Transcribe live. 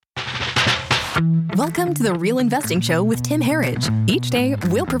Welcome to the Real Investing Show with Tim Herridge. Each day,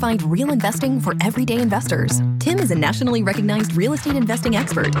 we'll provide real investing for everyday investors. Tim is a nationally recognized real estate investing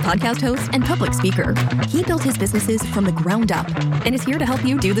expert, podcast host, and public speaker. He built his businesses from the ground up and is here to help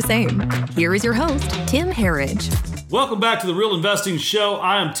you do the same. Here is your host, Tim Herridge. Welcome back to the Real Investing Show.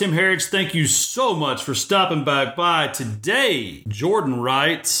 I am Tim Herridge. Thank you so much for stopping back by. Today, Jordan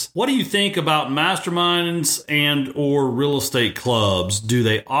writes, what do you think about masterminds and or real estate clubs? Do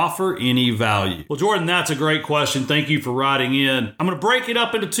they offer any value? Well, Jordan, that's a great question. Thank you for writing in. I'm going to break it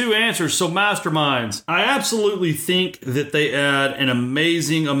up into two answers. So masterminds, I absolutely think that they add an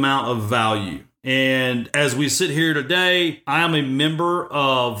amazing amount of value. And as we sit here today, I am a member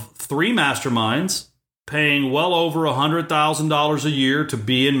of 3 masterminds, paying well over $100,000 a year to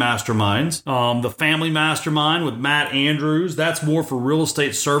be in masterminds. The Family Mastermind with Matt Andrews, that's more for real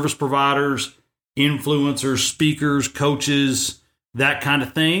estate service providers, influencers, speakers, coaches, that kind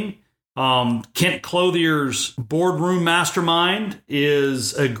of thing. Kent Clothier's Boardroom Mastermind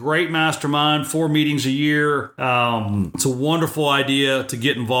is a great mastermind, 4 meetings a year. It's a wonderful idea to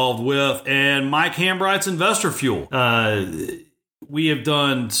get involved with. And Mike Hambright's Investor Fuel. We have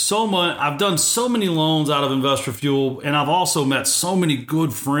done so much. I've done so many loans out of Investor Fuel, and I've also met so many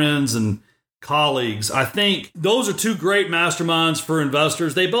good friends and colleagues. I think those are 2 great masterminds for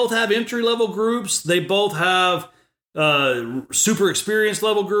investors. They both have entry-level groups. They both have super experienced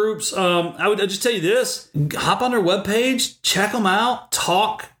level groups. I would just tell you this: hop on their webpage, check them out,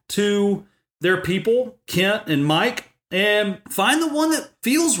 talk to their people, Kent and Mike, and find the one that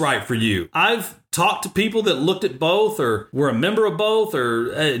feels right for you. I've talked to people that looked at both or were a member of both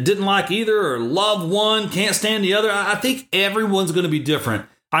or didn't like either or love one, can't stand the other. I think everyone's going to be different.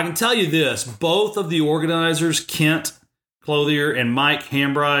 I can tell you this: both of the organizers, Kent Clothier and Mike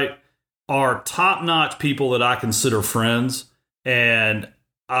Hambright, are top-notch people that I consider friends. And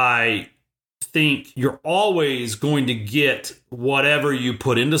I think you're always going to get whatever you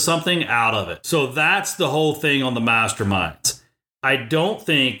put into something out of it. So that's the whole thing on the masterminds. I don't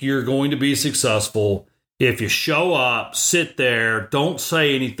think you're going to be successful if you show up, sit there, don't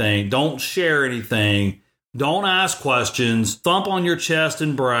say anything, don't share anything, don't ask questions, thump on your chest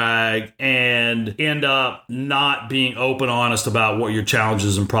and brag, and end up not being open, honest about what your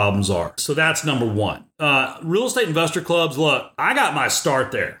challenges and problems are. So that's number one. Real estate investor clubs, look, I got my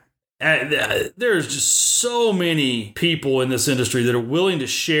start there. There's just so many people in this industry that are willing to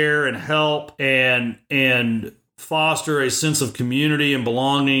share and help and foster a sense of community and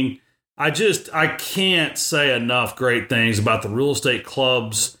belonging. I can't say enough great things about the real estate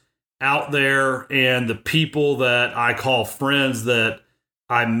clubs out there and the people that I call friends that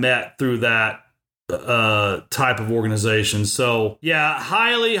I met through that type of organization. So yeah,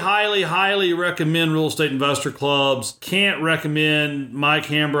 highly, highly, highly recommend real estate investor clubs. Can't recommend Mike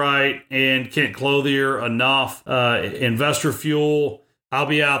Hambright and Kent Clothier enough. Investor Fuel, I'll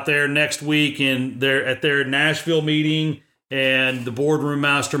be out there next week at their Nashville meeting, and the Boardroom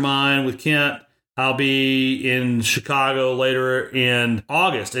Mastermind with Kent. I'll be in Chicago later in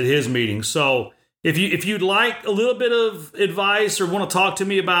August at his meeting. So if you'd like a little bit of advice or want to talk to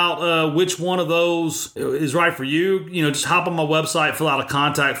me about which one of those is right for you, just hop on my website, fill out a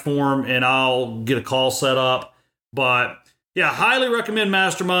contact form, and I'll get a call set up. But yeah, highly recommend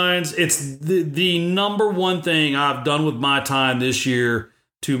masterminds. It's the number one thing I've done with my time this year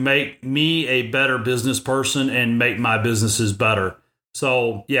to make me a better business person and make my businesses better.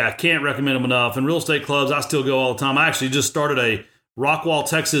 So yeah, can't recommend them enough. And real estate clubs, I still go all the time. I actually just started a Rockwall,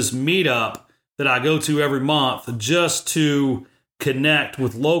 Texas meetup that I go to every month just to connect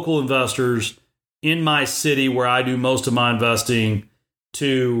with local investors in my city where I do most of my investing,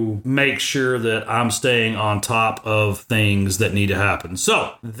 to make sure that I'm staying on top of things that need to happen.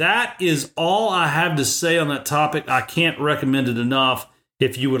 So that is all I have to say on that topic. I can't recommend it enough.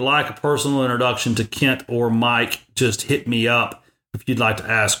 If you would like a personal introduction to Kent or Mike, just hit me up. If you'd like to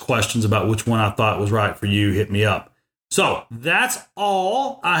ask questions about which one I thought was right for you, hit me up. So that's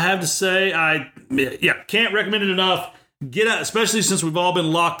all I have to say. Can't recommend it enough. Get out, especially since we've all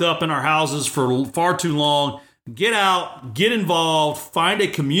been locked up in our houses for far too long. Get out, get involved, find a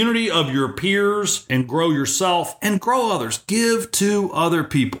community of your peers and grow yourself and grow others. Give to other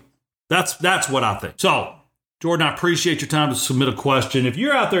people. That's what I think. So, Jordan, I appreciate your time to submit a question. If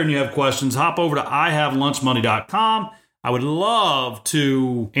you're out there and you have questions, hop over to ihavelunchmoney.com. I would love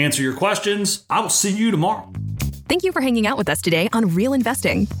to answer your questions. I will see you tomorrow. Thank you for hanging out with us today on Real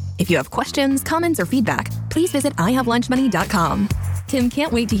Investing. If you have questions, comments, or feedback, please visit ihavelunchmoney.com. Tim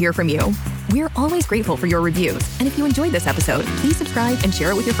can't wait to hear from you. We're always grateful for your reviews, and if you enjoyed this episode, please subscribe and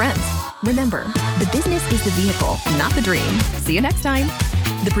share it with your friends. Remember, the business is the vehicle, not the dream. See you next time.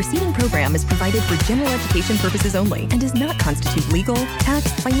 The preceding program is provided for general education purposes only and does not constitute legal,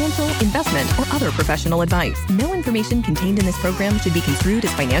 tax, financial, investment, or other professional advice. No information contained in this program should be construed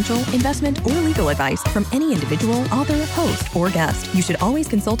as financial, investment, or legal advice from any individual, author, host, or guest. You should always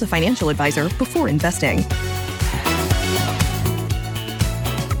consult a financial advisor before investing.